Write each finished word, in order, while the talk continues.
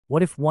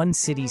What if one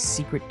city's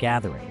secret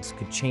gatherings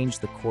could change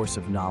the course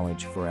of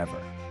knowledge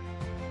forever?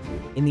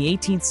 In the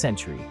 18th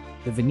century,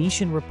 the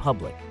Venetian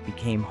Republic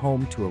became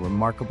home to a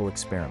remarkable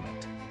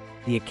experiment,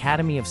 the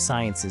Academy of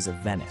Sciences of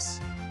Venice.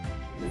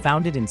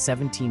 Founded in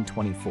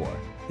 1724,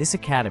 this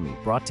academy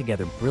brought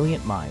together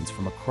brilliant minds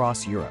from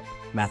across Europe,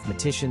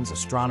 mathematicians,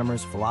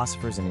 astronomers,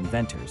 philosophers, and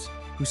inventors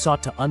who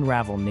sought to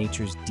unravel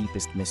nature's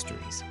deepest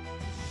mysteries.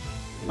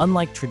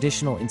 Unlike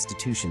traditional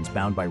institutions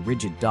bound by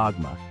rigid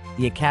dogma,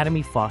 the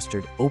Academy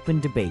fostered open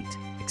debate,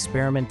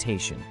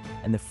 experimentation,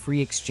 and the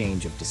free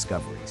exchange of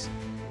discoveries.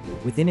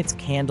 Within its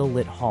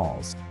candle-lit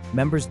halls,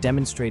 members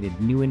demonstrated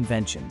new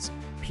inventions,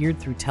 peered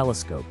through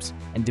telescopes,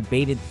 and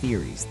debated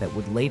theories that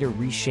would later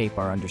reshape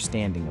our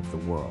understanding of the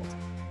world.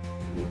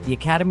 The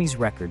Academy's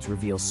records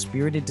reveal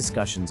spirited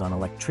discussions on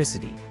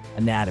electricity,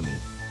 anatomy,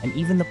 and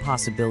even the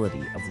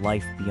possibility of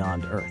life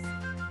beyond Earth.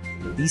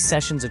 These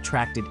sessions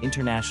attracted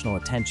international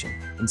attention,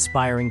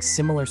 inspiring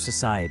similar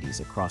societies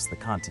across the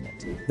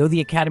continent. Though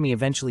the Academy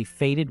eventually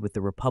faded with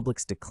the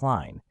Republic's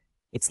decline,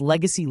 its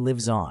legacy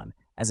lives on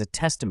as a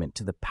testament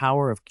to the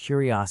power of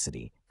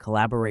curiosity,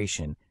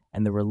 collaboration,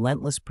 and the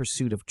relentless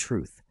pursuit of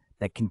truth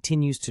that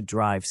continues to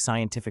drive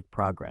scientific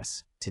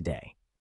progress today.